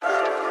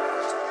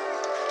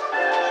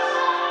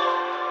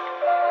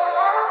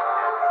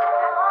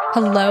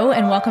Hello,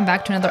 and welcome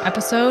back to another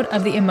episode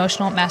of the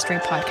Emotional Mastery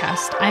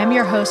Podcast. I am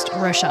your host,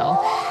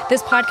 Rochelle.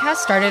 This podcast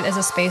started as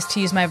a space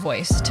to use my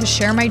voice, to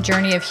share my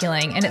journey of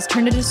healing, and it's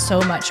turned into so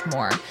much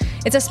more.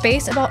 It's a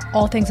space about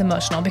all things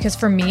emotional because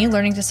for me,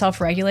 learning to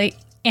self-regulate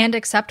and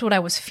accept what I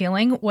was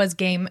feeling was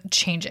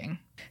game-changing.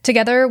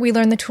 Together, we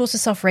learn the tools to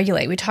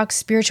self-regulate. We talk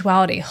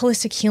spirituality,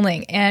 holistic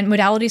healing, and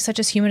modalities such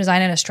as human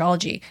design and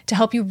astrology to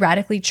help you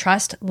radically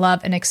trust, love,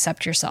 and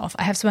accept yourself.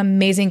 I have some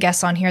amazing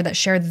guests on here that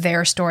share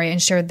their story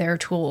and share their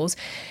tools.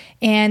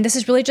 And this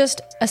is really just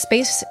a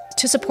space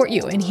to support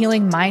you in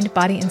healing mind,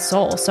 body, and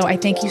soul. So I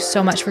thank you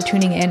so much for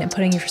tuning in and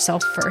putting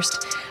yourself first.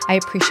 I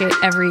appreciate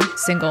every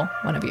single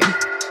one of you.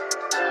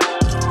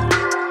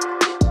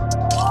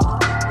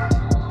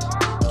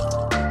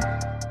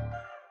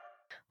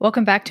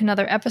 Welcome back to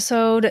another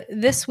episode.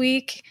 This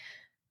week,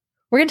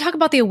 we're going to talk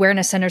about the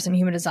awareness centers in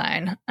human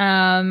design.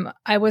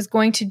 I was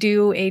going to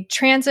do a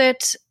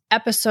transit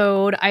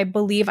episode. I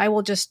believe I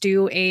will just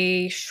do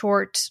a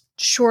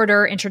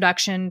shorter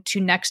introduction to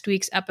next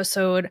week's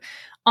episode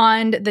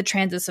on the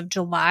transits of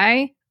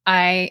July.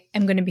 I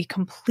am going to be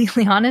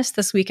completely honest.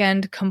 This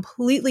weekend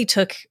completely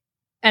took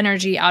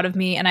energy out of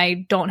me, and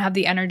I don't have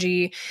the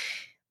energy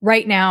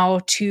right now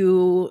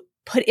to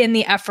put in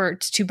the effort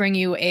to bring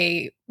you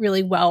a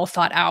really well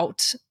thought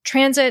out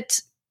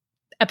transit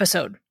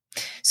episode.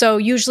 So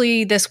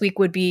usually this week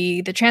would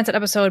be the transit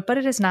episode, but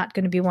it is not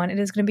going to be one. It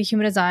is going to be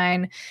human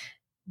design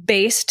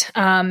based,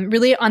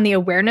 really on the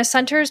awareness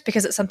centers,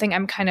 because it's something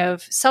I'm kind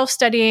of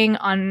self-studying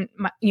on,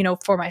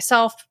 for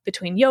myself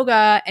between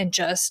yoga and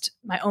just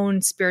my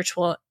own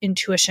spiritual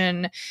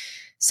intuition,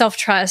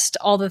 self-trust,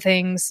 all the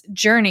things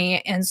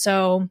journey. And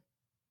so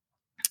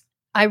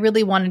I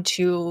really wanted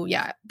to,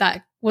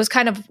 that was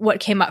kind of what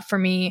came up for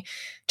me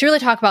to really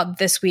talk about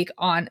this week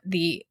on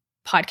the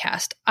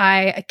podcast.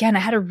 I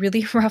had a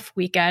really rough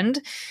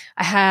weekend.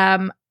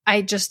 I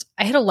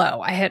hit a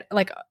low. I hit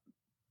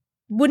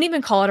wouldn't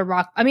even call it a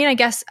rock. I mean, I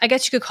guess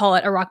you could call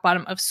it a rock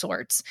bottom of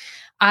sorts.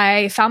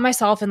 I found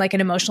myself in like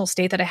an emotional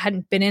state that I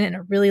hadn't been in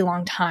a really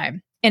long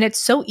time. And it's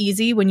so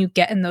easy when you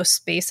get in those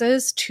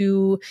spaces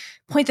to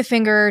point the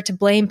finger, to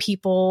blame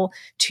people,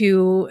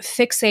 to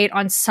fixate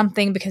on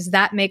something because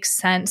that makes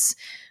sense.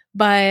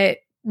 But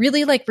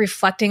really like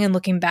reflecting and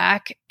looking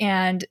back,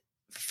 and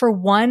for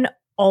one,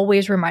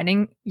 always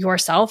reminding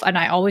yourself, and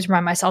I always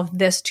remind myself,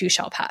 this too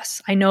shall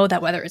pass. I know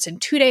that whether it's in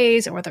 2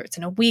 days or whether it's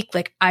in a week,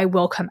 like I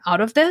will come out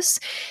of this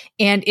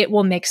and it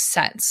will make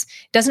sense.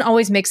 It doesn't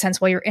always make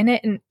sense while you're in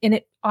it, and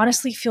it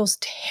honestly feels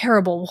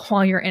terrible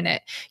while you're in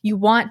it. You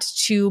want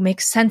to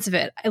make sense of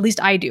it. At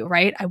least I do,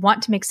 right? I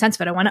want to make sense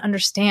of it. I want to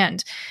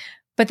understand.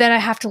 But then I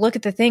have to look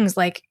at the things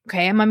like,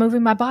 okay, am I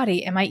moving my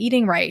body? Am I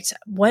eating right?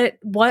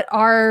 What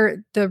are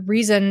the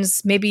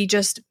reasons? Maybe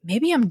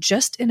I'm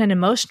just in an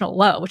emotional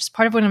low, which is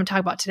part of what I'm going to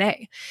talk about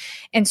today.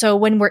 And so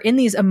when we're in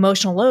these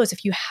emotional lows,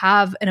 if you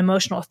have an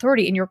emotional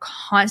authority and you're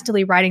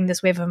constantly riding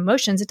this wave of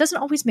emotions, it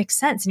doesn't always make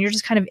sense. And you're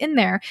just kind of in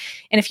there.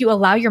 And if you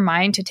allow your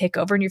mind to take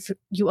over and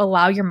you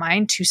allow your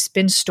mind to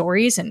spin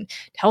stories and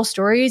tell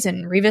stories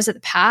and revisit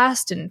the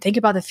past and think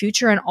about the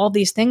future and all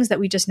these things that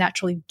we just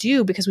naturally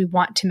do because we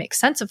want to make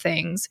sense of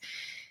things,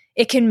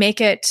 it can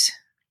make it,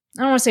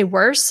 I don't want to say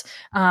worse,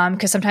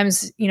 because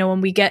sometimes, when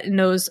we get in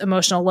those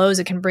emotional lows,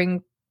 it can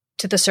bring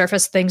to the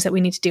surface things that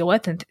we need to deal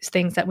with and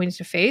things that we need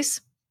to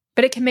face,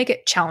 but it can make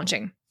it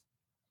challenging.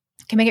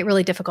 It can make it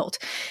really difficult.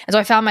 And so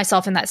I found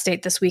myself in that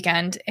state this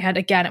weekend. And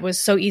again, it was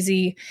so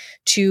easy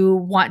to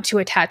want to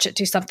attach it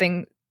to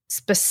something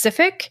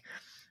specific.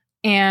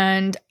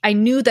 And I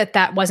knew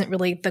that wasn't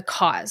really the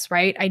cause,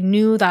 right? I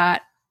knew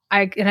that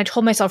I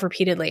told myself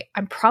repeatedly,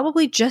 I'm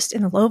probably just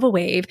in the low of a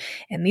wave.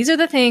 And these are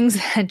the things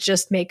that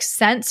just make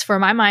sense for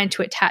my mind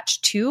to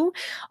attach to,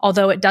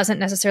 although it doesn't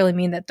necessarily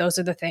mean that those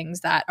are the things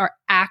that are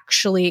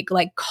actually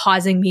like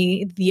causing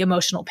me the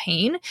emotional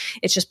pain.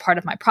 It's just part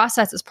of my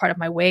process. It's part of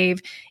my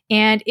wave.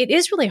 And it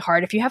is really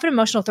hard if you have an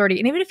emotional authority.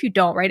 And even if you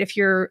don't, right? If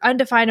you're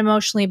undefined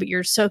emotionally, but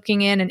you're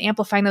soaking in and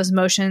amplifying those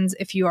emotions,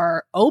 if you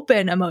are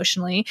open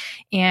emotionally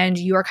and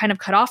you are kind of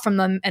cut off from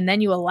them and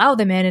then you allow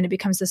them in and it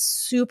becomes this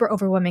super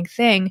overwhelming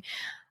thing,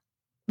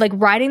 like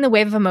riding the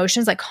wave of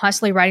emotions, like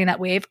constantly riding that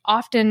wave,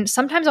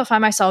 sometimes I'll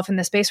find myself in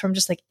this space where I'm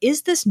just like,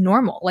 is this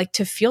normal? Like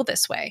to feel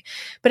this way?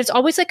 But it's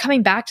always like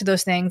coming back to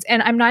those things.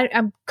 And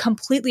I'm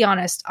completely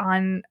honest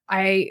on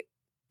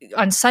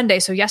Sunday.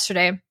 So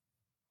yesterday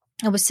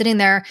I was sitting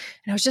there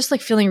and I was just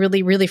like feeling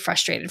really, really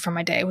frustrated from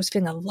my day. I was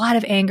feeling a lot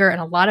of anger and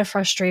a lot of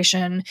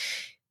frustration.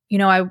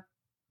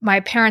 My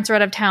parents are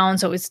out of town,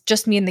 so it was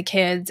just me and the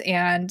kids.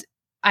 And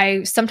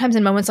I sometimes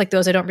in moments like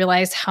those, I don't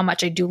realize how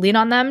much I do lean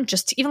on them.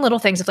 Just even little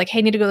things of like, hey,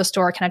 I need to go to the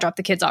store. Can I drop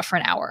the kids off for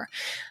an hour?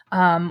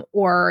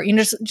 Or,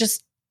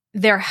 just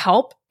their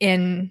help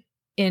in,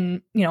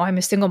 I'm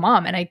a single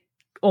mom and I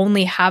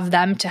only have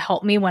them to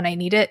help me when I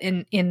need it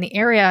in the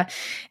area.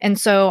 And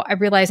so I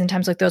realize in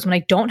times like those, when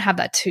I don't have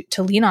that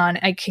to lean on,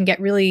 I can get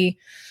really,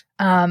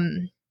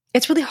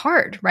 it's really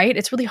hard, right?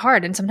 It's really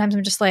hard. And sometimes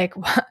I'm just like,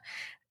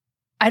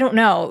 I don't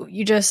know.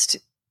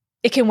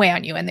 it can weigh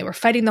on you. And they were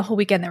fighting the whole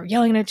weekend. They were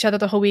yelling at each other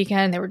the whole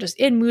weekend. They were just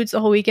in moods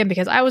the whole weekend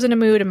because I was in a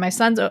mood and my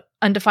son's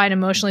undefined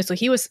emotionally. So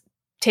he was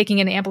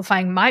taking and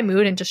amplifying my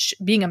mood and just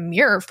being a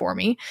mirror for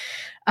me.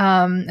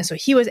 And so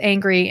he was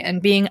angry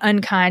and being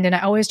unkind. And I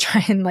always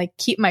try and like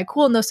keep my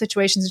cool in those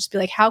situations and just be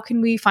like, how can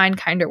we find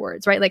kinder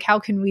words, right? Like, how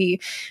can we,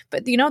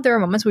 but you know, there are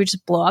moments where we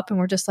just blow up and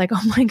we're just like,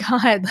 oh my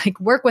God, like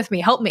work with me,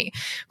 help me,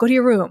 go to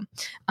your room.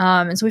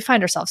 And so we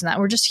find ourselves in that.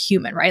 We're just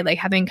human, right? Like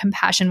having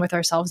compassion with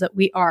ourselves that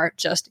we are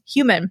just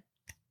human.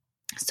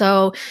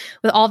 So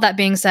with all that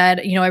being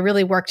said, you know, I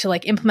really work to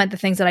like implement the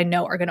things that I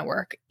know are going to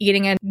work.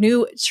 Eating a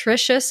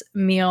nutritious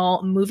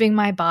meal, moving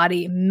my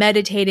body,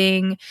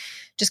 meditating,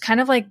 just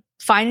kind of like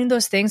finding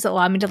those things that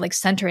allow me to like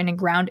center in and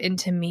ground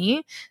into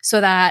me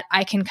so that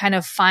I can kind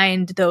of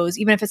find those,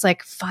 even if it's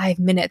like 5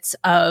 minutes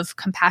of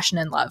compassion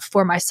and love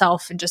for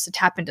myself and just to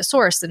tap into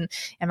source and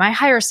my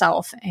higher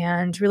self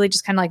and really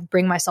just kind of like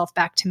bring myself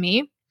back to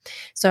me.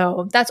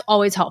 So that's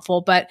always helpful.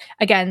 But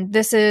again,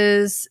 this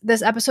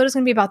episode is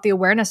going to be about the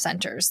awareness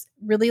centers,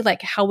 really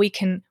like how we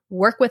can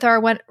work with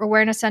our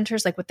awareness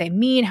centers, like what they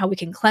mean, how we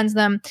can cleanse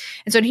them.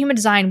 And so in human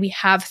design, we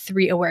have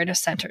 3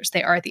 awareness centers.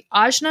 They are the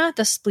ajna,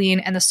 the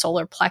spleen, and the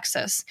solar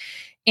plexus.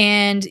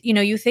 And, you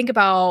know, you think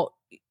about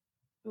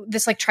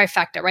this like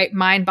trifecta, right?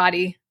 Mind,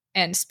 body,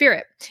 and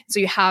spirit. So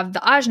you have the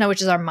ajna,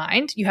 which is our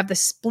mind, you have the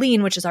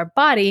spleen, which is our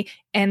body,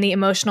 and the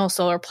emotional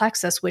solar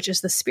plexus, which is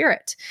the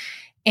spirit.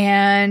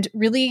 And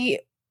really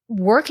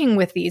working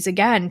with these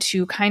again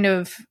to kind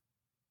of,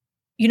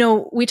 you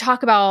know, we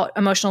talk about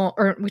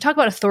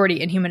authority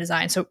in human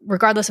design. So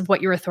regardless of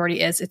what your authority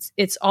is,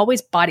 it's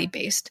always body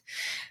based.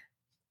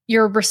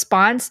 Your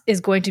response is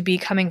going to be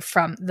coming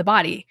from the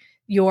body.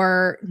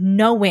 Your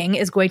knowing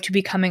is going to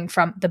be coming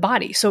from the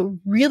body. So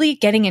really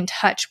getting in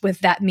touch with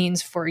that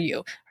means for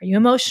you. Are you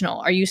emotional?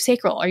 Are you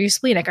sacral? Are you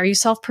splenic? Are you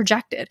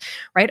self-projected,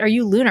 right? Are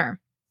you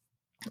lunar?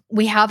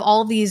 We have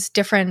all these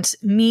different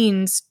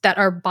means that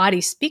our body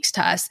speaks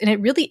to us. And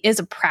it really is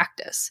a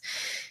practice.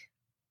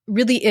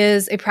 Really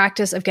is a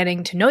practice of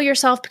getting to know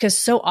yourself because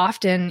so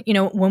often, you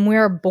know, when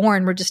we're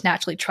born, we're just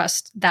naturally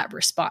trust that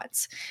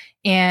response.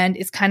 And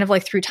it's kind of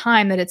like through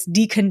time that it's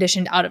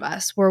deconditioned out of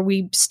us where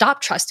we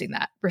stop trusting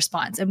that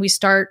response and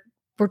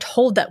we're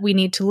told that we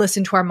need to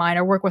listen to our mind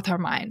or work with our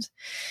mind.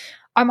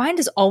 Our mind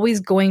is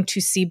always going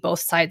to see both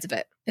sides of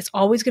it. It's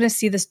always going to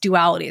see this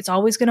duality. It's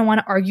always going to want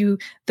to argue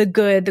the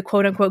good, the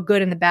quote unquote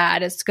good and the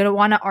bad. It's going to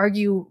want to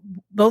argue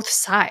both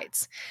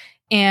sides.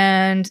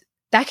 And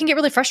that can get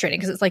really frustrating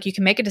because it's like you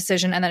can make a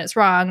decision and then it's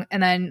wrong.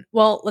 And then,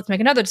 well, let's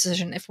make another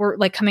decision if we're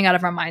like coming out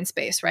of our mind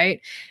space,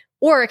 right?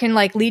 Or it can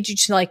like lead you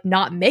to like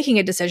not making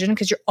a decision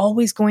because you're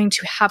always going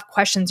to have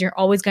questions. You're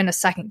always going to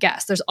second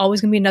guess. There's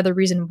always going to be another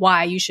reason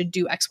why you should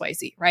do X, Y,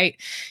 Z,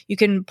 right? You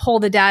can pull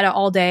the data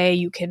all day.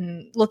 You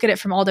can look at it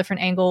from all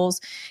different angles.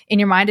 And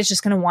your mind is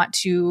just going to want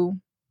to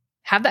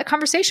have that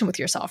conversation with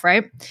yourself,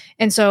 right?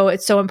 And so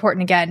it's so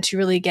important, again, to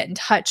really get in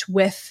touch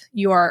with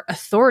your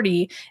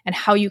authority and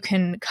how you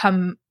can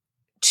come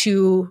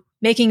to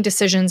making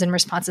decisions and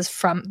responses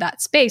from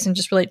that space and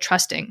just really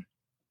trusting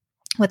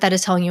what that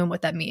is telling you and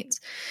what that means.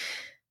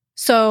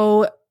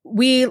 So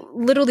we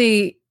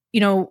literally, you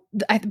know,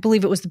 I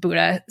believe it was the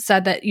Buddha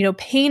said that, you know,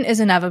 pain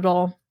is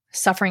inevitable,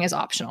 suffering is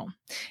optional.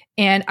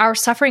 And our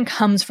suffering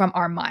comes from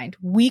our mind.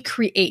 We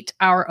create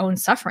our own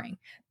suffering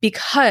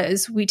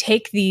because we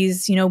take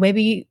these, you know,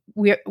 maybe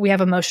we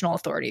have emotional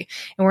authority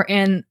and we're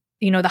in,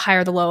 you know, the high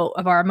or the low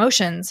of our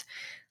emotions.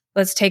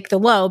 Let's take the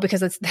low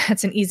because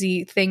that's an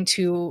easy thing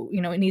to,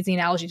 you know, an easy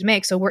analogy to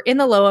make. So we're in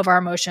the low of our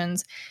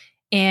emotions.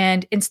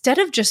 And instead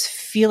of just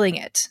feeling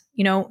it,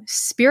 you know,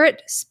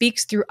 spirit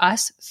speaks through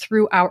us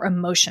through our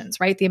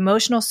emotions, right? The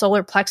emotional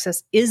solar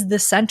plexus is the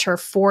center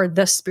for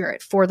the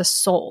spirit, for the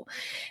soul.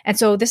 And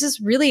so this is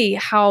really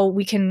how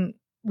we can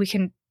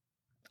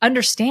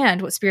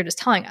understand what spirit is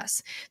telling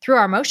us through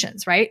our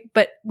emotions, right?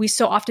 But we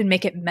so often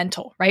make it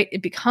mental, right?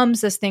 It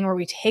becomes this thing where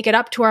we take it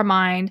up to our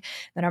mind,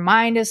 then our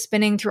mind is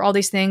spinning through all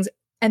these things.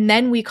 And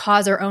then we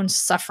cause our own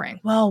suffering.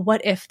 Well,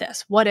 what if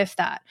this? What if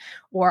that?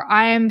 Or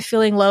I'm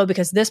feeling low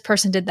because this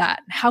person did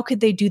that. How could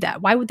they do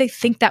that? Why would they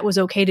think that was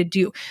okay to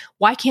do?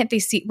 Why can't they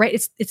see, right?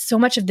 It's so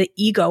much of the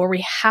ego where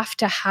we have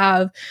to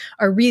have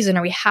a reason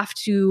or we have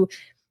to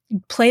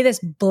play this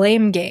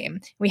blame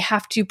game. We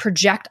have to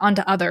project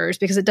onto others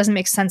because it doesn't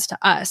make sense to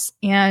us.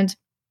 And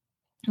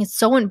it's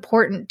so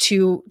important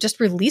to just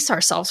release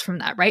ourselves from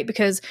that, right?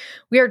 Because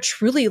we are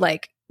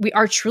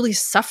truly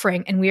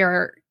suffering and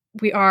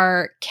we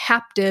are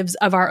captives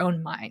of our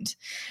own mind.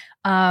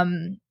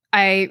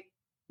 I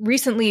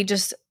recently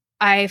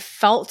I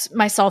felt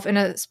myself in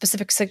a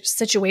specific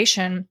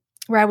situation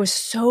where I was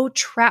so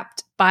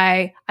trapped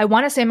by, I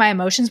want to say my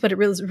emotions, but it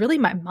was really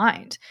my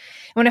mind.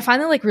 And when I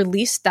finally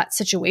released that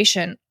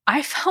situation,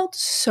 I felt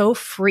so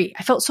free.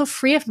 I felt so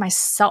free of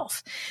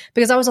myself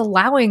because I was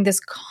allowing this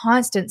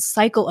constant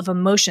cycle of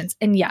emotions.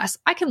 And yes,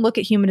 I can look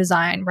at human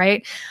design,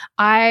 right?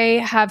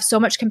 I have so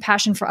much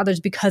compassion for others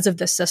because of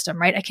this system,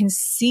 right? I can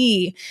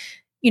see,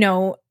 you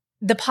know,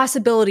 the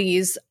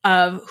possibilities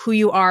of who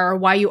you are,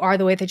 why you are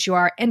the way that you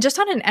are. And just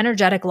on an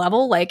energetic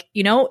level, like,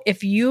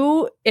 if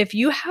you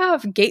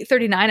have gate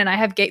 39 and I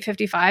have gate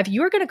 55,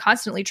 you are going to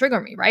constantly trigger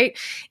me, right?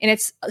 And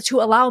it's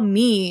to allow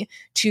me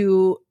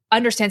to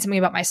understand something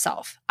about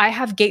myself. I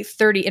have gate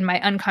 30 in my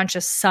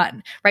unconscious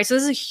sun, right? So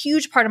this is a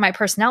huge part of my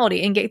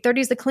personality, and gate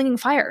 30 is the clinging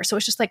fire. So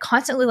it's just like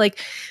constantly like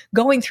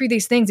going through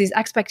these things, these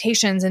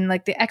expectations, and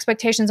like the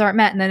expectations aren't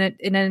met, and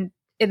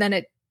then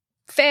it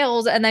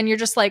fails, and then you're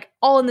just like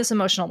all in this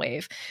emotional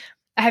wave.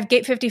 I have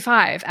gate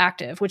 55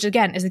 active, which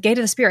again is the gate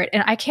of the spirit.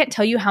 And I can't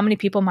tell you how many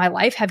people in my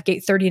life have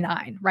gate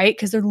 39, right?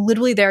 Because they're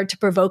literally there to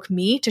provoke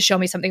me to show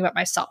me something about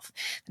myself.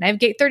 And I have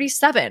gate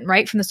 37,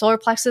 right? From the solar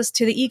plexus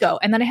to the ego.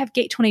 And then I have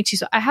gate 22.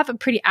 So I have a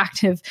pretty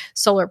active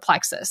solar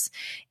plexus.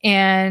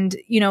 And,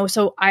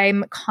 so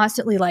I'm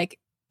constantly like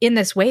in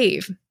this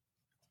wave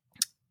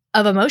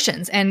of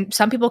emotions, and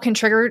some people can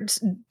trigger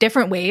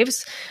different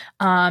waves.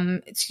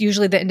 It's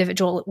usually the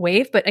individual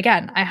wave, but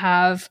again, I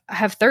have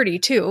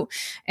 32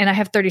 and I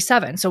have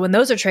 37. So when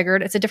those are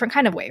triggered, it's a different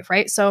kind of wave,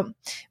 right? So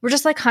we're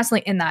just like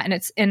constantly in that,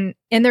 and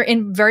they're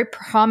in very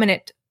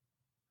prominent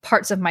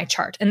parts of my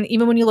chart. And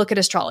even when you look at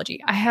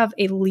astrology, I have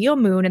a Leo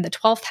moon in the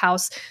 12th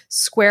house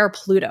square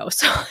Pluto.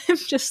 So I'm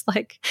just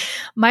like,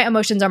 my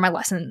emotions are my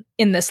lesson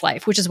in this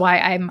life, which is why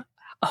I'm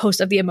a host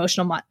of the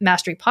Emotional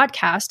Mastery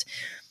podcast.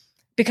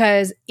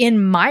 Because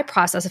in my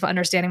process of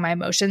understanding my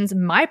emotions,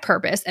 my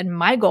purpose and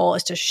my goal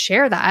is to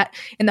share that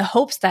in the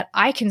hopes that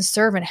I can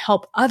serve and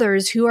help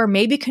others who are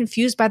maybe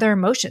confused by their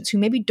emotions, who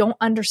maybe don't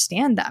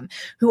understand them,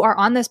 who are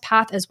on this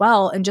path as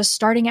well and just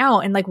starting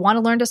out and like want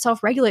to learn to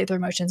self-regulate their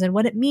emotions and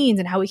what it means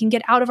and how we can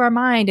get out of our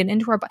mind and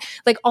into our body.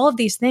 Like all of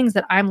these things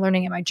that I'm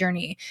learning in my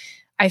journey.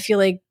 I feel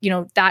like,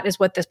 that is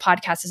what this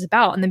podcast is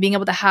about. And then being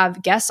able to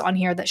have guests on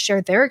here that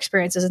share their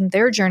experiences and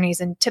their journeys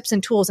and tips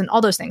and tools and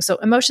all those things. So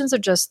emotions are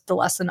just the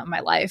lesson of my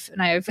life,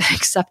 and I've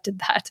accepted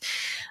that.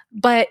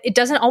 But it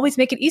doesn't always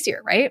make it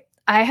easier, right?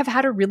 I have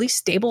had a really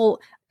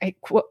stable,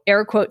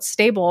 air quote,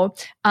 stable,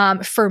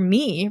 for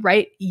me,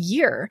 right,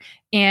 year.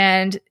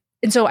 And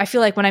so I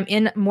feel like when I'm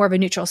in more of a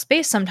neutral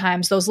space,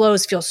 sometimes those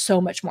lows feel so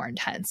much more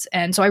intense.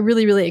 And so I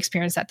really, really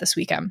experienced that this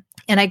weekend.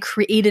 And I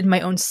created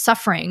my own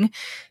suffering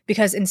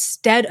because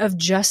instead of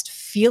just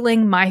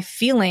feeling my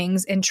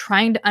feelings and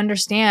trying to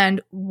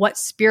understand what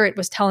spirit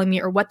was telling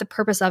me or what the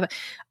purpose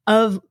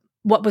of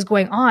what was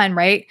going on,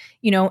 right?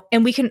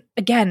 And we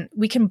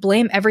can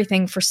blame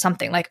everything for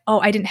something like, oh,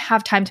 I didn't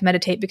have time to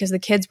meditate because the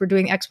kids were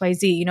doing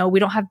XYZ. We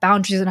don't have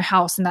boundaries in our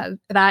house. And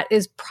that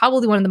is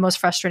probably one of the most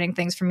frustrating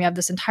things for me of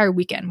this entire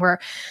weekend, where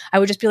I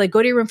would just be like,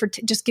 go to your room for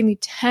just give me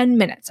 10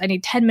 minutes. I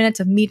need 10 minutes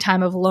of me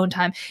time, of alone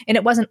time. And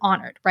it wasn't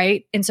honored,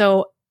 right? And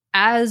so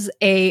as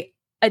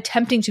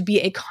attempting to be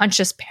a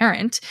conscious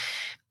parent,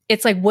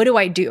 it's like, what do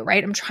I do,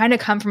 right? I'm trying to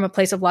come from a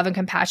place of love and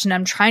compassion.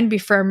 I'm trying to be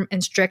firm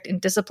and strict and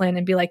disciplined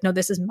and be like, no,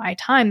 this is my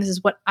time. This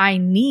is what I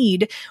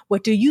need.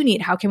 What do you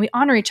need? How can we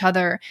honor each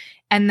other?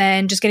 And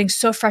then just getting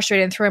so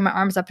frustrated and throwing my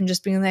arms up and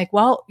just being like,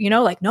 well,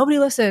 like nobody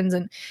listens.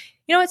 And,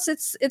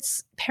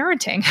 it's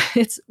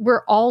parenting.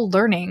 We're all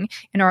learning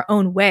in our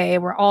own way.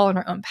 We're all on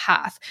our own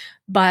path.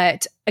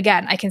 But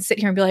again, I can sit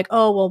here and be like,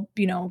 oh,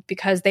 well,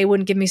 because they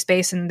wouldn't give me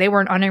space and they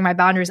weren't honoring my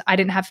boundaries, I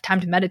didn't have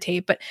time to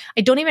meditate. But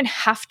I don't even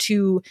have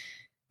to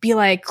be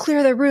like,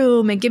 clear the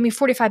room and give me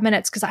 45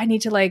 minutes because I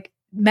need to like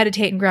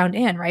meditate and ground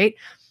in, right?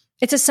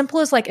 It's as simple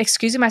as like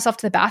excusing myself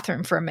to the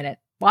bathroom for a minute,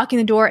 walking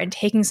the door and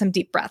taking some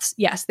deep breaths.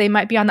 Yes, they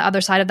might be on the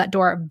other side of that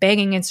door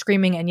banging and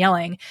screaming and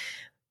yelling.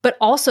 But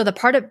also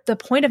the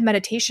point of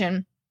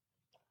meditation,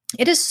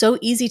 it is so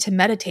easy to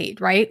meditate,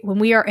 right? When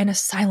we are in a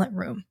silent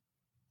room,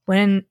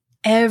 when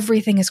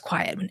everything is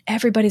quiet, when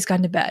everybody's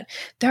gone to bed,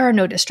 there are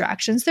no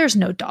distractions. There's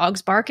no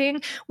dogs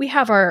barking. We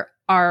have our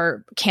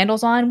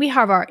candles on, we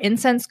have our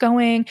incense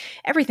going,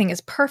 everything is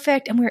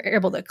perfect, and we're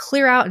able to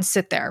clear out and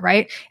sit there,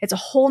 right? It's a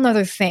whole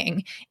nother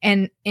thing.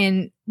 And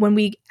when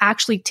we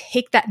actually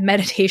take that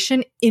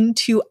meditation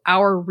into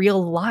our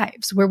real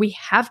lives, where we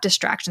have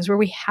distractions, where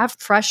we have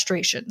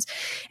frustrations,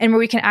 and where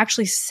we can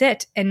actually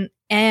sit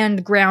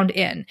and ground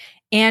in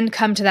and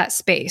come to that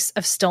space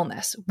of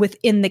stillness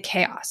within the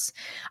chaos.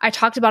 I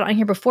talked about it on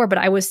here before, but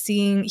I was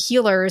seeing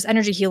healers,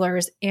 energy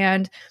healers,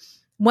 and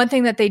one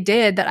thing that they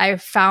did that I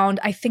found,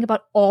 I think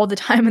about all the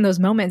time in those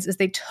moments, is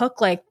they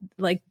took like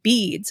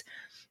beads,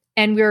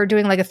 and we were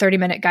doing like a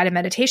 30-minute guided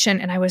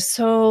meditation. And I was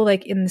so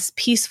like in this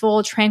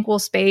peaceful, tranquil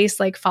space,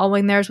 like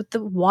following theirs with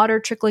the water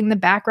trickling in the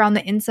background,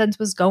 the incense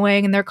was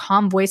going and their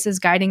calm voices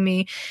guiding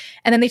me.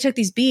 And then they took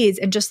these beads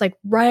and just like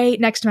right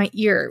next to my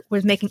ear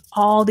was making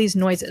all these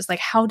noises, like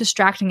how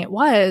distracting it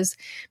was.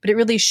 But it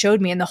really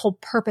showed me. And the whole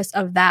purpose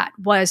of that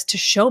was to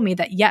show me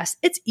that, yes,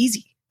 it's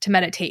easy to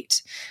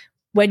meditate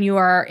when you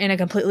are in a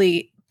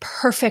completely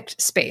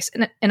perfect space.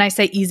 And I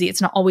say easy,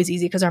 it's not always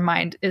easy because our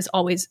mind is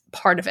always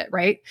part of it,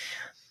 right?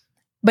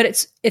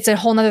 But it's a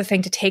whole nother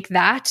thing to take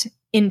that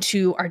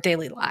into our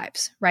daily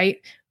lives,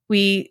 right?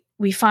 We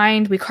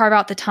carve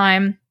out the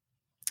time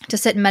to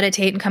sit and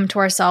meditate and come to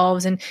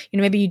ourselves. And,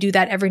 maybe you do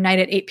that every night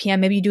at 8 p.m.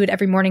 Maybe you do it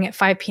every morning at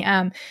 5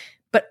 p.m.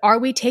 but are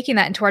we taking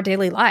that into our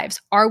daily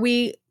lives? Are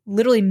we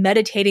literally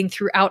meditating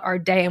throughout our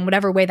day in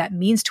whatever way that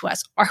means to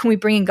us? Are we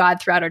bringing God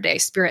throughout our day?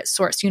 Spirit,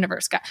 source,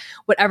 universe, God,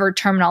 whatever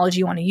terminology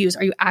you want to use.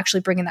 Are you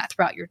actually bringing that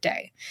throughout your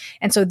day?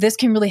 And so this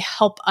can really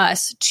help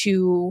us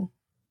to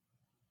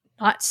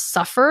not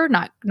suffer,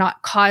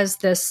 not cause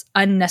this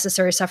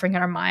unnecessary suffering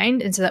in our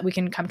mind, and so that we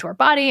can come to our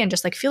body and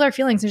just like feel our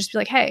feelings and just be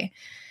like, hey,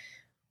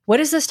 what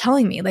is this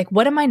telling me? Like,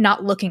 what am I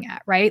not looking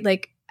at, right?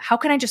 Like, how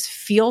can I just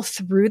feel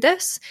through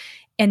this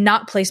and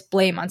not place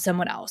blame on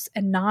someone else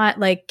and not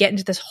like get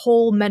into this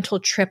whole mental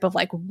trip of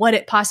like what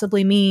it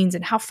possibly means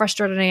and how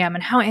frustrated I am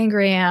and how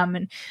angry I am.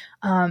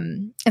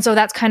 And so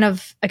that's kind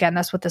of, again,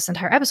 that's what this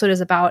entire episode is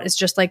about, is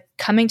just like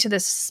coming to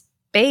this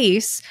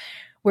space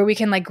where we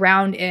can like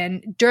ground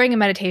in during a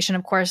meditation,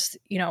 of course,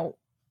 you know,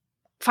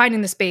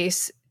 finding the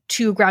space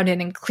to ground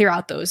in and clear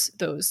out those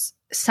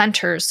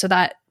centers so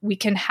that we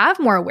can have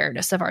more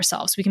awareness of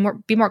ourselves. We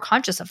can be more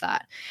conscious of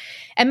that.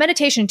 And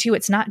meditation too,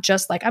 it's not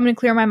just like, I'm going to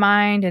clear my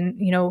mind and,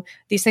 you know,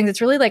 these things.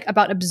 It's really like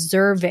about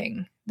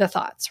observing the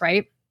thoughts,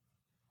 right?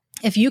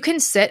 If you can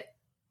sit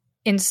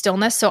in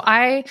stillness. So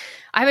I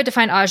have a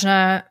defined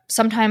ajna.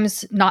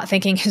 Sometimes not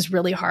thinking is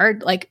really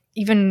hard. Like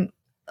even,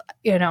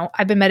 you know,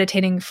 I've been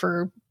meditating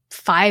for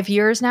 5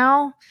 years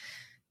now,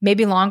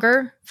 maybe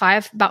longer,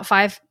 about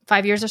five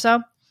years or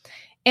so.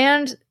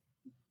 And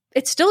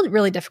it's still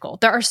really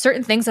difficult. There are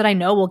certain things that I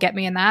know will get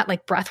me in that,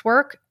 like breath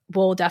work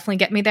will definitely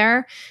get me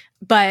there.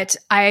 But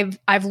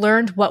I've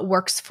learned what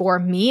works for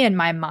me and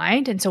my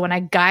mind. And so when I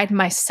guide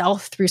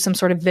myself through some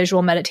sort of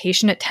visual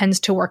meditation, it tends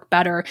to work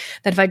better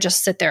than if I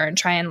just sit there and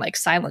try and like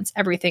silence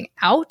everything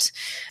out.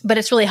 But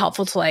it's really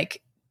helpful to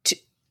like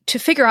to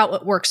figure out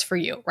what works for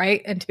you,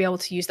 right? And to be able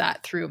to use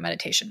that through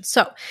meditation.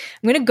 So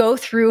I'm going to go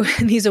through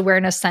these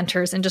awareness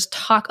centers and just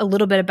talk a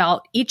little bit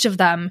about each of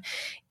them.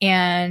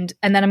 And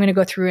then I'm going to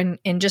go through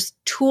in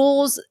just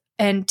tools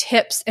and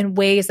tips and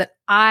ways that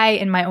I,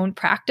 in my own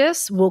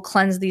practice, will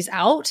cleanse these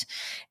out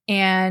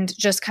and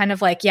just kind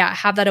of like,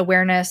 have that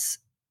awareness,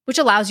 which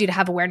allows you to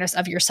have awareness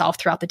of yourself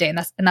throughout the day. And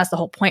that's the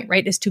whole point,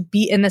 right? Is to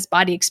be in this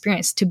body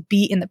experience, to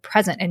be in the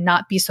present and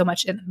not be so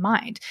much in the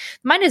mind.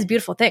 The mind is a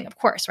beautiful thing, of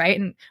course, right?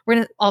 And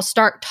I'll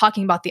start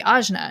talking about the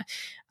ajna.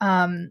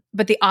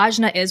 But the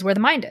ajna is where the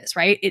mind is,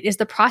 right? It is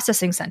the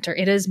processing center.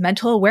 It is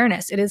mental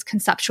awareness. It is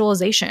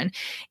conceptualization.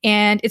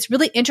 And it's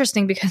really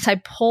interesting because I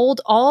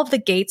pulled all of the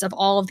gates of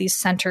all of these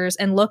centers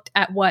and looked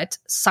at what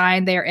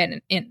sign they're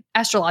in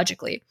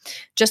astrologically,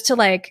 just to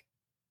like,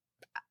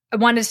 I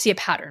wanted to see a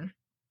pattern.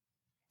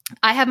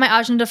 I have my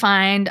ajna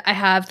defined. I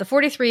have the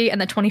 43 and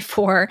the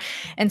 24.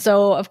 And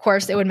so of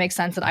course it would make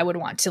sense that I would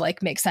want to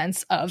like make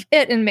sense of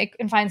it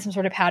and find some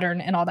sort of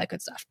pattern and all that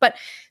good stuff. But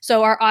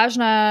so our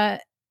ajna,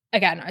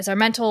 again, is our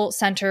mental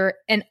center,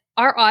 and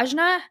our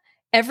ajna,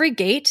 every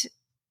gate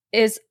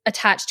is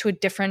attached to a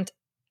different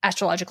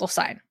astrological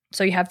sign.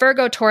 So you have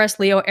Virgo, Taurus,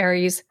 Leo,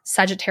 Aries,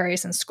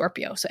 Sagittarius, and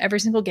Scorpio. So every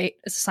single gate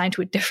is assigned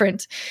to a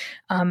different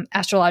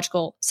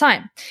astrological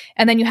sign.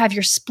 And then you have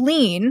your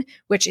spleen,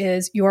 which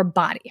is your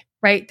body,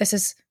 right? This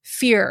is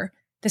fear.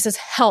 This is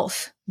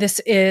health. This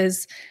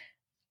is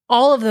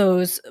all of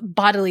those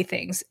bodily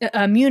things,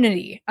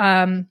 immunity,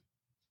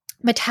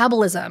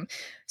 metabolism,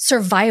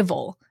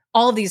 survival,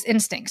 all of these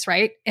instincts,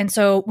 right? And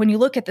so when you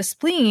look at the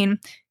spleen,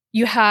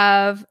 you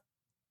have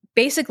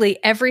basically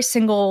every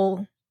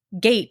single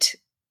gate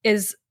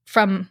is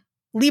from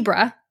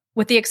Libra,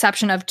 with the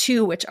exception of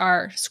 2, which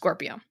are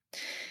Scorpio.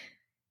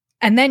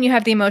 And then you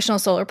have the emotional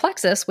solar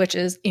plexus, which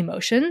is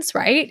emotions,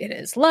 right? It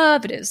is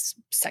love, it is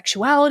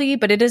sexuality,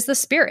 but it is the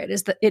spirit.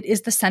 It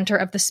is the center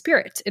of the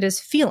spirit. It is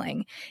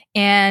feeling.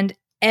 And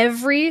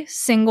every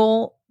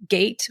single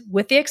gate,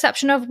 with the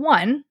exception of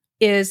 1,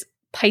 is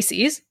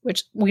Pisces,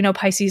 which we know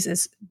Pisces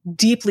is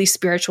deeply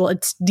spiritual.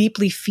 It's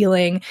deeply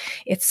feeling.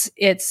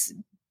 It's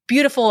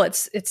beautiful.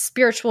 It's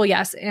spiritual,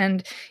 yes.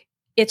 And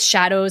its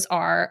shadows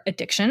are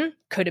addiction,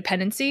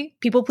 codependency,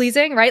 people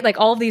pleasing, right? Like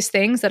all of these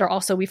things that are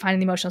also we find in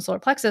the emotional solar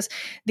plexus.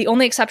 The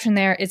only exception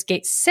there is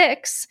gate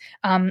 6,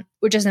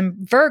 which is in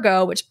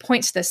Virgo, which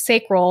points to the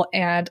sacral,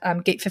 and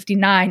gate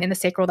 59 in the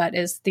sacral, that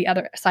is the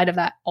other side of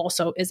that,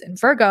 also is in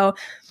Virgo.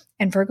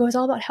 And Virgo is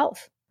all about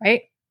health,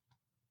 right?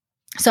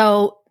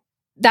 So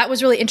that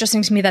was really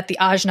interesting to me that the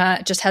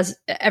ajna just has,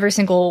 every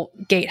single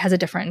gate has a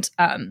different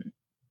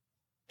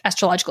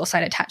astrological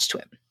sign attached to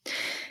it.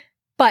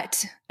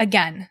 But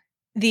again,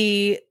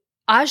 the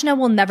ajna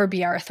will never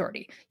be our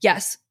authority.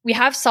 Yes, we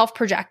have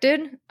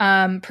self-projected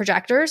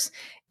projectors.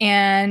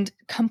 And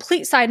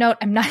complete side note,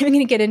 I'm not even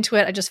going to get into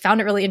it. I just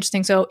found it really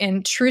interesting. So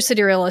in true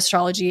sidereal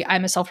astrology,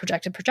 I'm a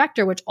self-projected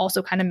projector, which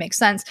also kind of makes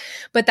sense.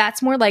 But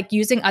that's more like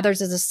using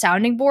others as a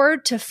sounding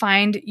board to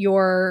find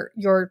your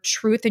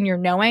truth and your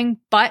knowing.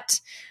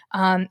 But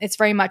it's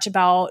very much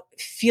about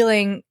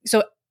feeling.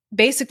 So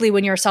basically,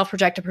 when you're a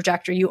self-projected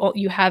projector,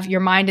 you have your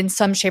mind in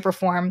some shape or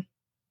form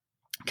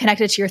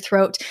connected to your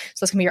throat.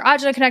 So it's going to be your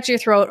ajna connected to your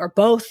throat, or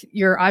both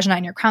your ajna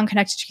and your crown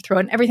connected to your throat,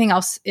 and everything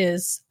else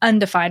is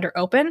undefined or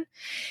open.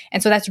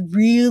 And so that's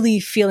really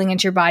feeling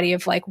into your body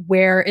of like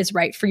where is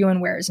right for you and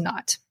where is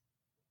not.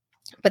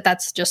 But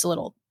that's just a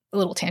little a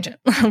little tangent,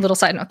 a little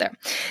side note there.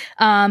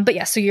 But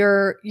yeah, so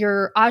your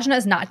ajna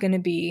is not going to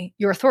be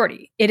your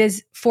authority. It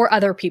is for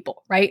other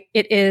people, right?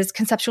 It is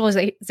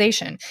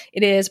conceptualization.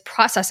 It is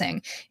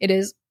processing. It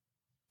is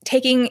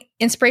taking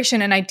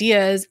inspiration and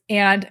ideas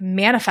and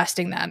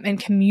manifesting them and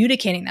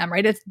communicating them,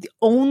 right? It's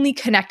only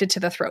connected to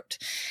the throat.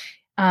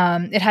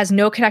 It has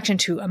no connection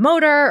to a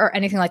motor or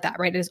anything like that,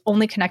 right? It is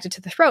only connected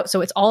to the throat.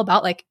 So it's all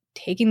about like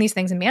taking these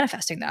things and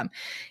manifesting them.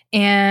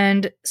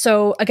 And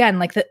so again,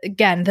 like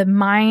the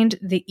mind,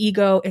 the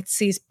ego, it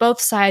sees both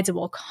sides. It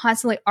will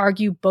constantly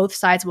argue both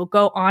sides. It will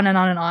go on and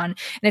on and on. And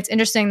it's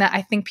interesting that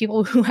I think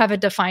people who have a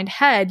defined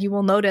head, you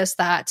will notice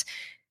that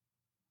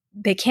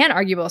they can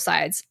argue both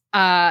sides.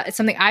 It's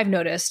something I've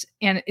noticed,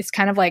 and it's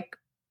kind of like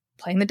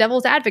playing the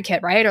devil's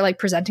advocate, right? Or like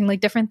presenting like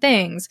different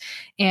things.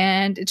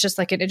 And it's just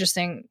like an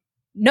interesting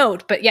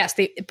note. But yes,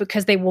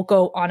 because they will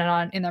go on and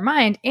on in their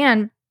mind,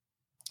 and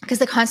because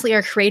they constantly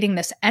are creating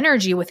this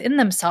energy within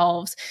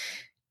themselves.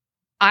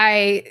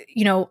 I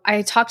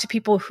talk to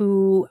people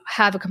who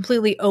have a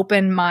completely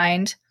open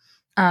mind,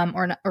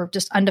 or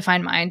just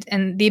undefined mind,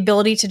 and the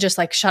ability to just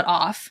like shut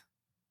off.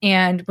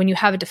 And when you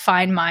have a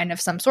defined mind of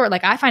some sort,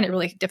 like I find it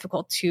really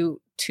difficult to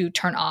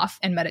turn off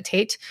and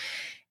meditate.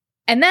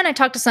 And then I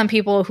talk to some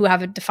people who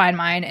have a defined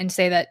mind and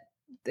say that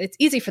it's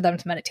easy for them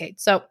to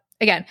meditate. So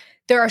again,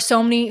 there are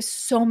so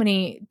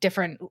many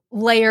different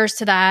layers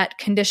to that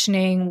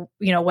conditioning,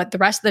 what the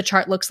rest of the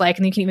chart looks like.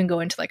 And you can even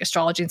go into like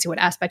astrology and see what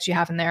aspects you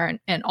have in there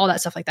and all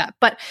that stuff like that.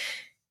 But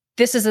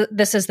this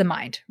is the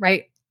mind,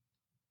 right?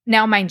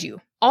 Now, mind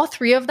you, all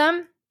three of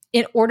them,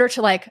 in order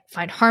to like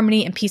find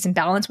harmony and peace and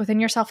balance within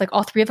yourself, like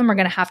all three of them are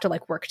going to have to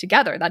like work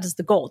together. That is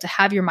the goal, to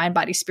have your mind,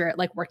 body, spirit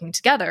like working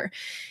together.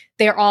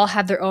 They all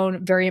have their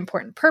own very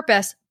important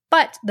purpose,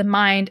 but the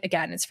mind,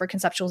 again, is for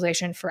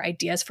conceptualization, for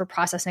ideas, for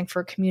processing,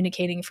 for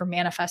communicating, for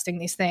manifesting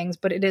these things,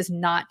 but it is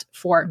not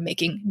for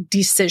making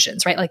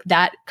decisions, right? Like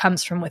that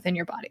comes from within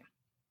your body.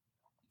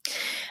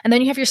 And then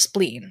you have your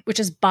spleen,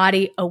 which is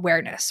body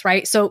awareness,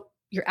 right? So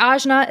your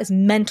ajna is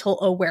mental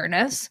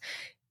awareness.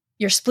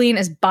 Your spleen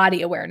is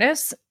body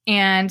awareness.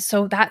 And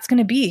so that's going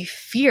to be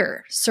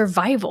fear,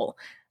 survival,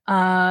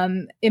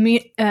 health,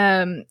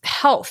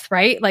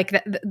 right?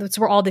 Like that's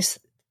where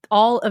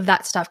all of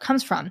that stuff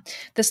comes from.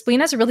 The spleen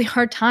has a really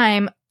hard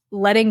time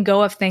letting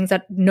go of things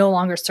that no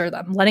longer serve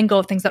them, letting go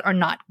of things that are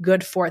not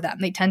good for them.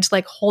 They tend to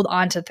like hold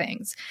on to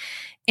things.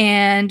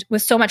 And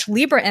with so much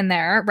Libra in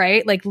there,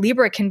 right? Like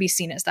Libra can be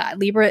seen as that.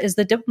 Libra is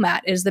the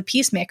diplomat, is the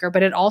peacemaker,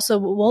 but it also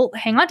will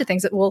hang on to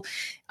things. It will,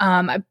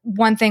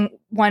 one thing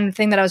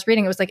that I was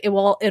reading, it was like, it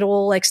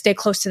will like stay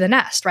close to the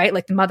nest, right?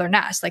 Like the mother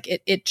nest, like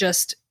it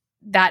just,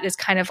 that is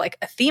kind of like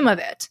a theme of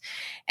it.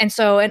 And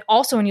so, and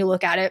also when you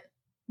look at it,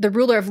 the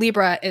ruler of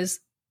Libra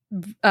is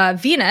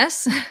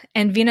Venus,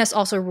 and Venus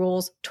also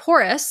rules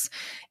Taurus.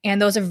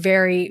 And those are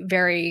very,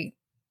 very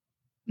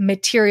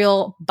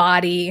material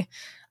body,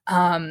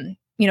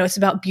 it's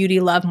about beauty,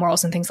 love,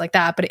 morals, and things like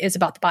that, but it is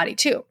about the body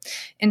too.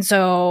 And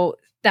so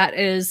that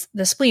is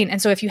the spleen.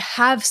 And so if you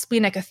have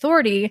splenic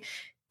authority,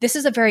 this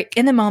is a very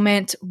in the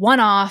moment,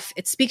 one-off,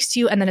 it speaks to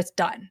you and then it's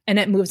done and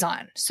it moves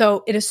on.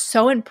 So it is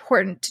so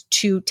important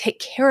to take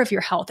care of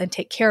your health and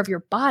take care of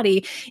your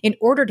body in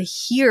order to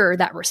hear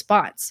that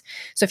response.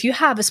 So if you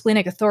have a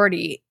splenic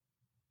authority,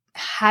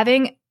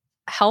 having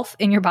health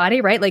in your body,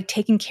 right? Like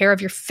taking care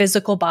of your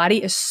physical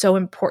body is so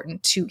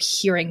important to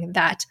hearing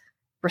that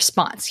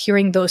response,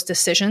 hearing those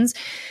decisions,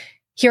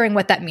 hearing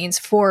what that means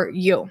for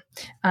you.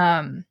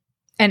 And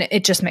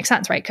it just makes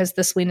sense, right? Because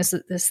the spleen is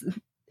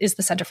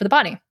the center for the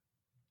body.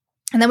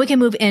 And then we can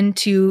move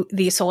into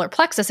the solar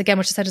plexus again,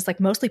 which I said is like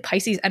mostly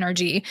Pisces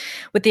energy,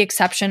 with the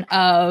exception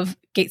of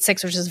gate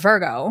 6, which is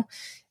Virgo,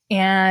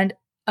 and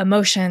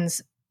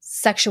emotions,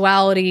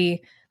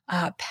 sexuality,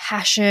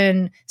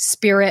 passion,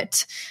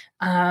 spirit,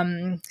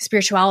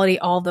 spirituality,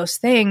 all those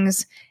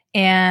things.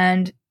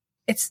 And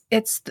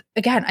it's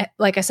again,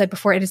 like I said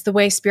before, it is the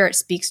way spirit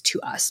speaks to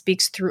us,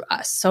 speaks through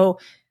us. So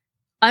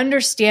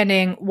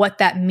understanding what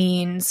that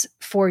means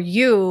for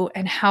you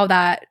and how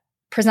that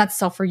presents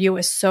itself for you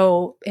is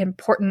so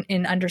important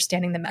in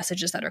understanding the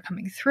messages that are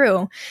coming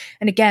through.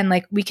 And again,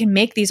 like we can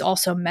make these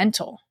also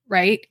mental,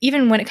 right?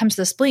 Even when it comes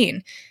to the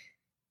spleen,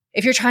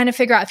 if you're trying to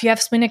figure out, if you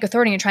have splenic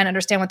authority and trying to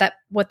understand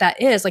what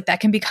that is, like that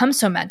can become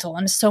so mental.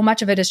 And so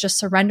much of it is just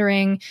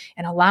surrendering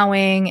and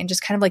allowing and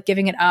just kind of like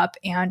giving it up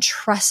and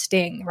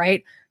trusting,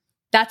 right?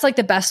 That's like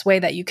the best way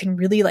that you can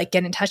really like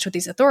get in touch with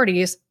these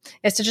authorities,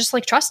 is to just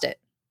like trust it.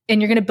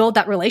 And you're going to build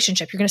that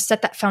relationship. You're going to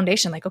set that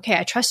foundation. Like, okay,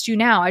 I trust you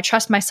now. I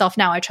trust myself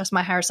now. I trust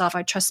my higher self.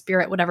 I trust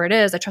spirit, whatever it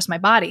is. I trust my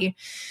body.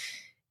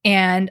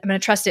 And I'm going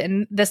to trust it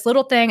in this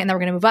little thing. And then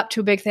we're going to move up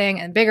to a big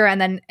thing and bigger.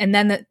 And then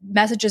the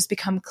messages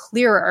become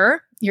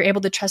clearer. You're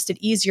able to trust it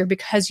easier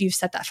because you've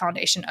set that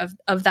foundation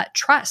of that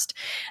trust.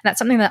 And that's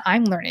something that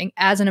I'm learning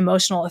as an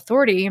emotional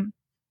authority,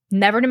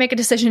 never to make a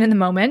decision in the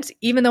moment,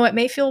 even though it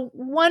may feel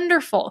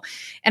wonderful.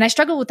 And I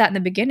struggled with that in the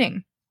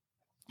beginning.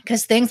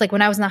 Because things like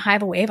when I was in the high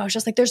of a wave, I was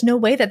just like, there's no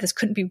way that this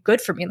couldn't be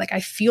good for me. Like I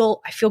feel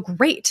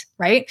great,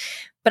 right?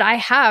 But I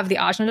have the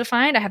ajna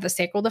defined, I have the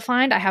sacral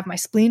defined, I have my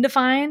spleen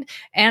defined,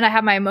 and I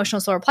have my emotional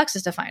solar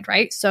plexus defined,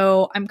 right?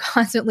 So I'm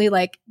constantly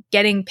like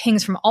getting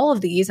pings from all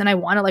of these, and I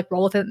want to like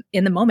roll with it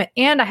in the moment.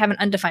 And I have an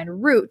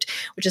undefined root,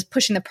 which is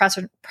pushing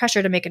the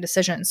pressure to make a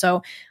decision.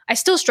 So I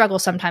still struggle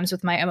sometimes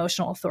with my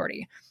emotional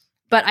authority.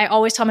 But I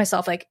always tell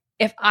myself, like,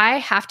 if I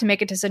have to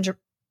make a decision,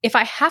 if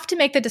I have to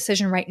make the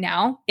decision right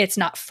now, it's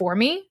not for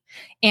me.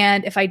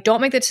 And if I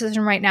don't make the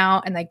decision right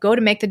now and I go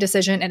to make the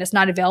decision and it's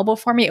not available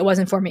for me, it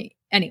wasn't for me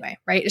anyway,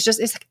 right?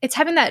 It's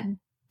having that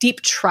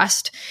deep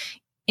trust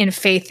in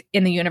faith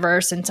in the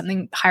universe and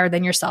something higher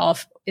than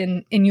yourself,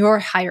 in your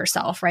higher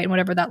self, right? And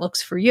whatever that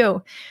looks for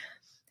you.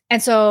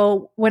 And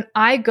so when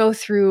I go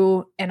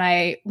through and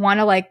I want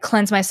to like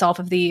cleanse myself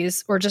of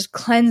these or just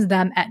cleanse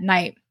them at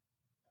night,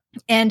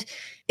 and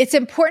it's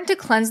important to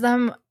cleanse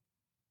them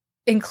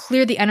and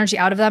clear the energy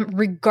out of them,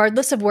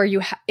 regardless of where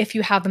if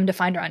you have them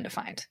defined or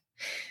undefined.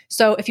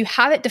 So if you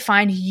have it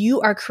defined, you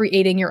are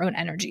creating your own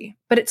energy.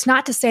 But it's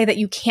not to say that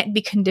you can't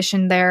be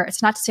conditioned there.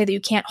 It's not to say that you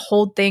can't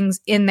hold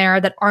things in there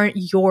that aren't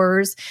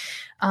yours.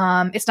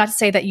 It's not to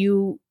say that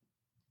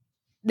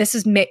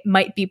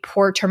might be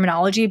poor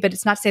terminology, but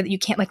it's not to say that you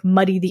can't like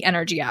muddy the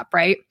energy up,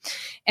 right?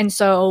 And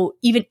so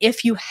even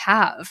if you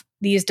have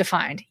these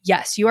defined,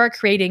 yes, you are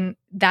creating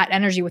that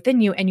energy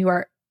within you and you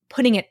are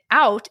putting it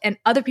out, and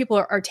other people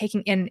are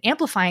taking in and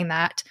amplifying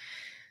that.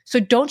 So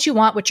don't you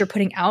want what you're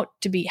putting out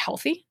to be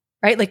healthy,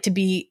 right? Like to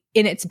be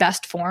in its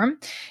best form.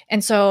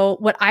 And so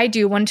what I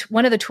do,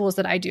 one of the tools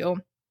that I do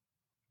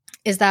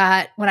is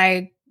that when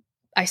I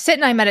sit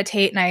and I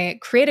meditate and I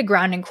create a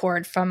grounding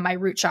cord from my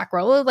root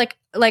chakra,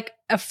 like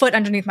a foot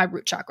underneath my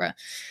root chakra.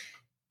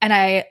 And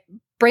I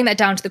bring that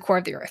down to the core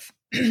of the earth.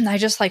 I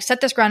just like set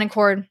this grounding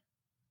cord,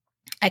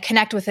 I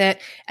connect with it,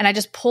 and I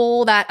just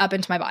pull that up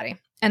into my body.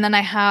 And then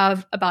I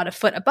have about a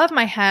foot above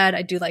my head,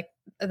 I do like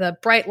the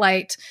bright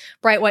white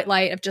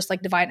light of just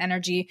like divine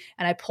energy.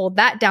 And I pull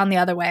that down the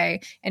other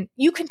way. And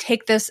you can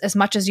take this as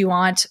much as you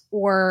want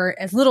or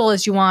as little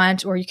as you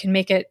want, or you can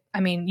make it,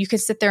 you could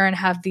sit there and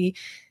have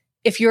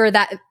if you're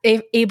that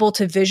able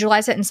to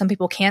visualize it, and some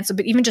people can't. So,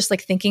 but even just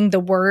like thinking the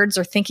words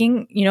or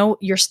thinking,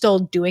 you're still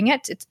doing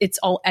it. It's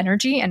all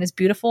energy and it's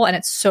beautiful and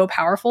it's so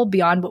powerful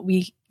beyond what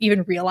we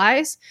even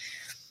realize.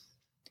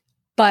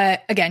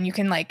 But again, you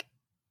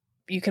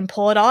can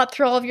pull it all up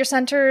through all of your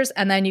centers,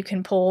 and then you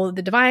can pull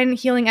the divine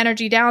healing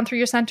energy down through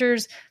your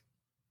centers.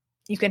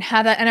 You can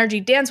have that energy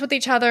dance with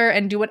each other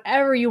and do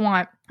whatever you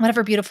want,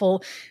 whatever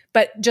beautiful,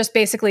 but just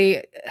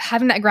basically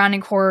having that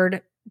grounding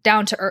cord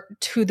down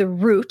to the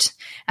root,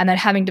 and then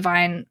having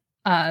divine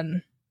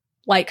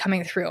light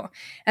coming through.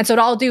 And so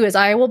what I'll do is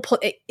I will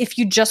if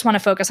you just want to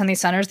focus on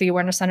these centers, the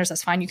awareness centers,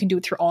 that's fine. You can do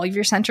it through all of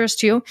your centers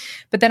too.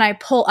 But then I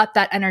pull up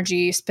that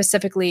energy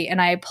specifically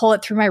and I pull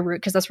it through my root,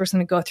 because that's where it's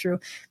going to go through.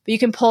 But you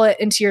can pull it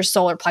into your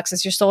solar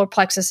plexus. Your solar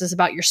plexus is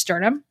about your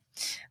sternum.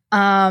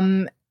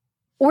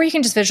 Or you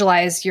can just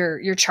visualize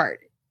your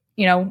chart,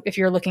 if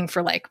you're looking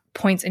for like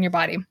points in your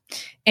body.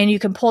 And you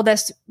can pull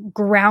this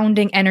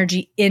grounding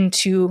energy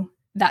into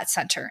that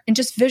center and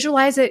just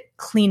visualize it,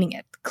 cleaning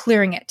it,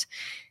 clearing it.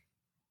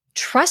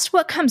 Trust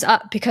what comes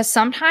up, because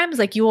sometimes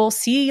like you will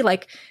see,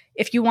 like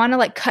if you want to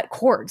like cut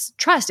cords,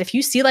 trust if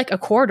you see like a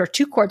cord or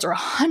 2 cords or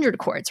 100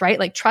 cords, right?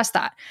 Like trust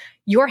that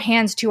your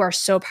hands too are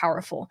so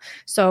powerful.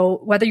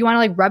 So whether you want to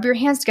like rub your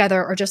hands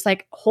together or just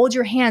like hold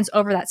your hands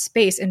over that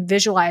space and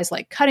visualize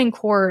like cutting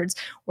cords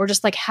or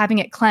just like having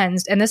it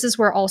cleansed. And this is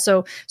where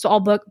also, so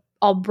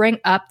I'll bring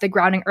up the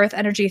grounding earth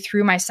energy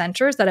through my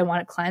centers that I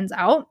want to cleanse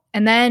out.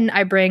 And then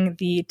I bring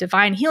the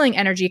divine healing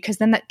energy, because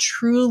then that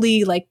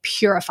truly like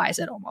purifies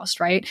it almost,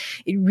 right?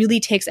 It really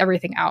takes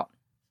everything out.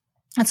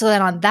 And so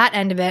then on that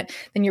end of it,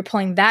 then you're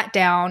pulling that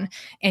down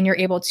and you're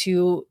able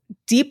to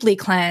deeply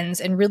cleanse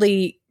and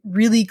really,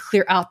 really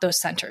clear out those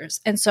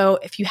centers. And so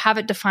if you have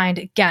it defined,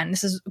 again,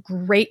 this is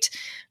great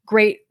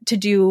to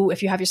do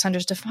if you have your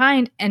centers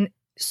defined, and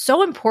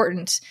so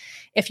important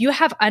if you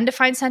have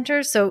undefined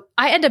centers. So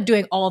I end up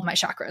doing all of my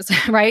chakras,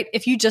 right?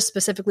 If you just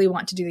specifically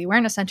want to do the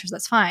awareness centers,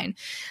 that's fine.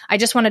 I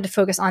just wanted to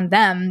focus on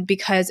them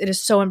because it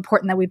is so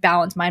important that we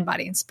balance mind,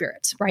 body, and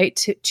spirit, right?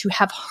 To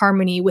have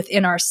harmony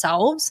within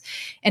ourselves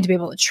and to be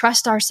able to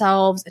trust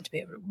ourselves and to be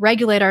able to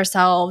regulate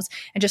ourselves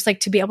and just like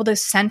to be able to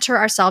center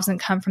ourselves and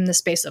come from the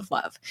space of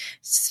love,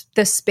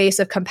 the space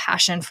of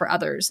compassion for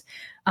others.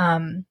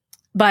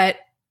 But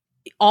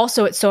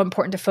also, it's so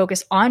important to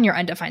focus on your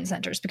undefined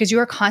centers, because you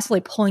are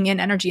constantly pulling in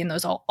energy in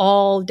those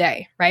all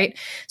day, right?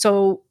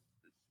 So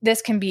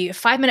this can be a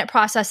 5-minute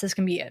process. This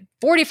can be a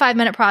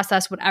 45-minute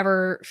process,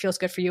 whatever feels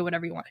good for you,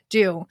 whatever you want to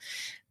do.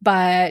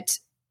 But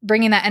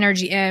bringing that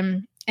energy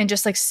in and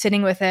just like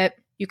sitting with it,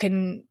 you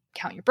can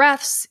count your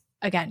breaths.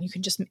 Again,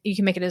 you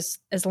can make it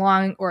as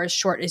long or as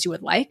short as you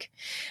would like.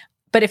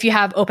 But if you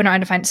have open or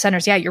undefined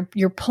centers, yeah,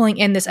 you're pulling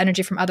in this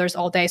energy from others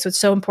all day. So it's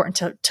so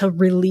important to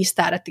release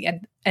that at the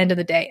end of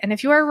the day. And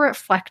if you are a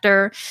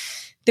reflector,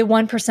 the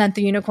 1%,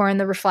 the unicorn,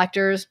 the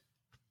reflectors,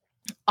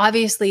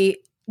 obviously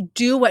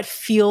do what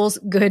feels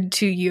good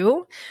to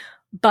you,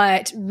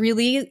 but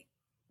really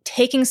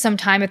taking some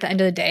time at the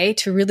end of the day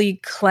to really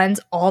cleanse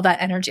all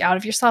that energy out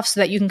of yourself so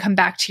that you can come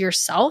back to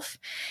yourself.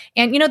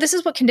 And, this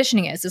is what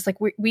conditioning is. It's like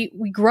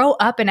we grow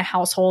up in a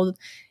household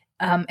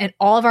and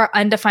all of our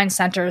undefined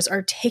centers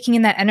are taking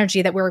in that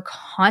energy that we're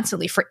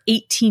constantly for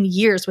 18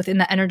 years within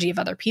the energy of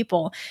other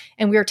people.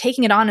 And we are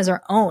taking it on as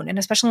our own. And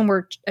especially when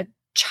we're a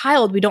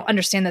child, we don't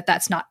understand that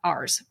that's not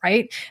ours,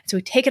 right? So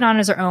we take it on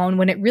as our own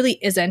when it really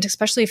isn't,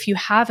 especially if you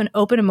have an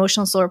open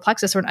emotional solar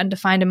plexus or an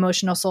undefined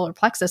emotional solar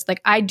plexus. Like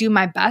I do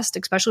my best,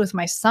 especially with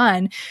my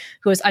son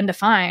who is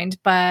undefined,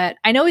 but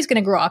I know he's going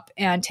to grow up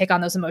and take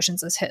on those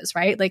emotions as his,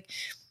 right? Like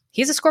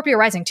he's a Scorpio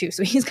rising too.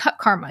 So he's got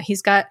karma.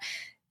 He's got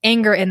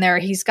anger in there.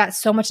 He's got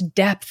so much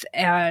depth.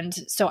 And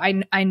so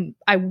I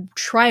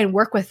try and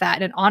work with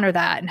that and honor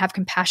that and have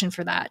compassion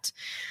for that.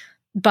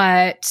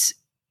 But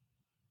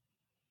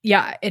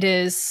yeah,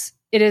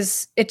 it's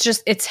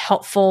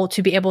helpful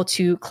to be able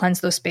to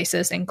cleanse those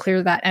spaces and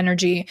clear that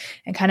energy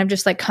and kind of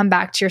just like come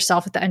back to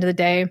yourself at the end of the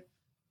day,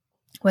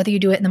 whether you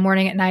do it in the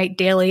morning, at night,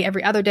 daily,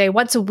 every other day,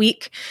 once a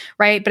week,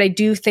 right? But I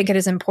do think it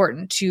is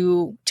important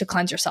to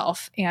cleanse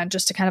yourself and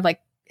just to kind of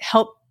like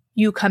help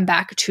you come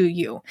back to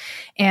you.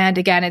 And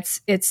again,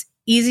 it's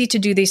easy to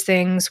do these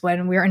things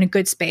when we're in a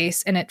good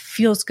space and it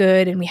feels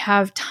good and we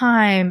have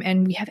time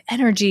and we have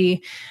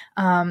energy.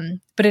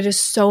 But it is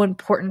so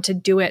important to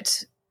do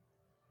it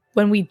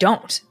when we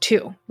don't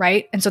too,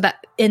 right? And so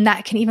that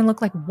can even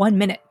look like 1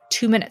 minute,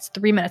 2 minutes,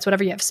 3 minutes,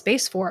 whatever you have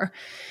space for.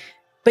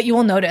 But you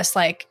will notice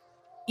like,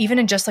 even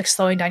in just like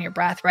slowing down your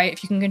breath, right?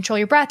 If you can control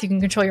your breath, you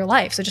can control your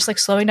life. So just like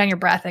slowing down your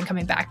breath and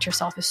coming back to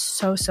yourself is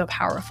so, so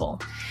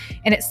powerful.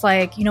 And it's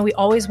like, we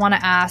always want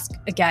to ask,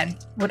 again,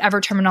 whatever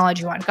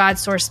terminology you want, God,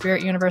 source,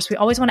 spirit, universe, we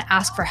always want to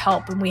ask for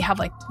help when we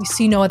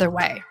see no other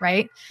way,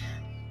 right?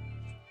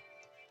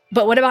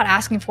 But what about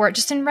asking for it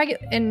just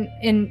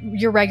in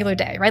your regular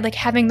day, right? Like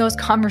having those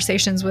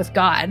conversations with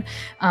God,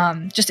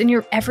 just in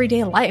your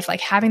everyday life,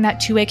 like having that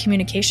two-way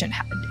communication,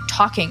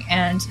 talking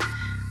and,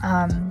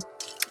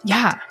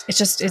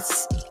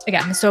 it's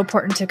again, so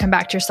important to come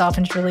back to yourself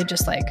and really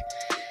just like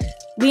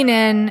lean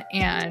in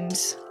and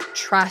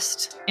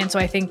trust. And so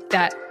I think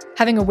that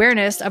having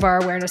awareness of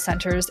our awareness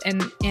centers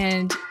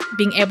and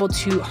being able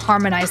to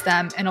harmonize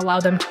them and allow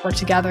them to work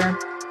together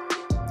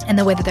in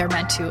the way that they're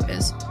meant to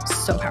is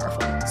so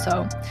powerful.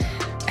 So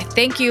I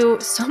thank you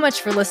so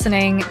much for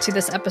listening to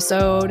this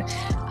episode.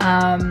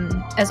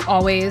 As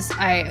always,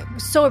 I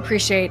so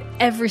appreciate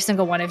every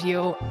single one of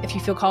you. If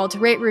you feel called to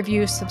rate,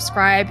 review,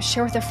 subscribe,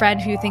 share with a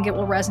friend who you think it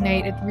will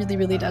resonate. It really,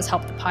 really does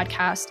help the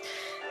podcast.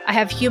 I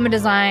have human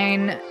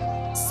design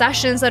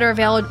sessions that are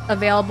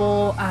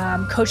available,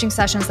 coaching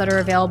sessions that are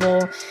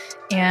available.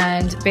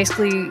 And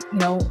basically,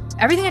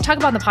 everything I talk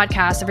about in the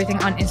podcast, everything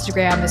on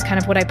Instagram is kind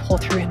of what I pull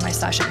through in my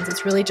sessions.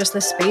 It's really just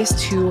the space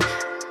to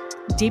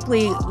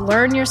deeply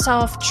learn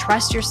yourself,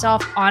 trust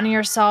yourself, honor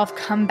yourself,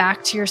 come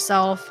back to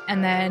yourself,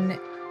 and then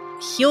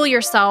heal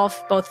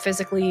yourself, both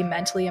physically,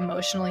 mentally,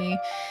 emotionally.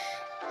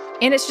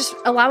 And it's just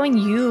allowing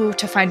you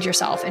to find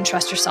yourself and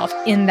trust yourself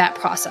in that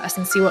process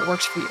and see what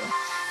works for you.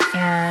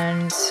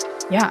 And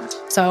yeah,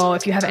 so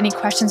if you have any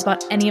questions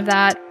about any of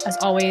that, as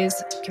always,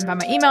 you can find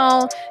my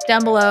email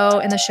down below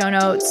in the show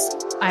notes.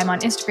 I'm on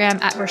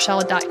Instagram at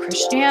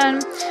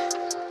Rochelle.Christian,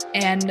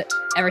 and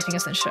everything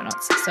is in the show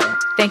notes. So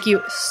thank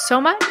you so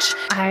much.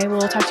 I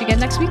will talk to you again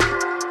next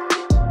week.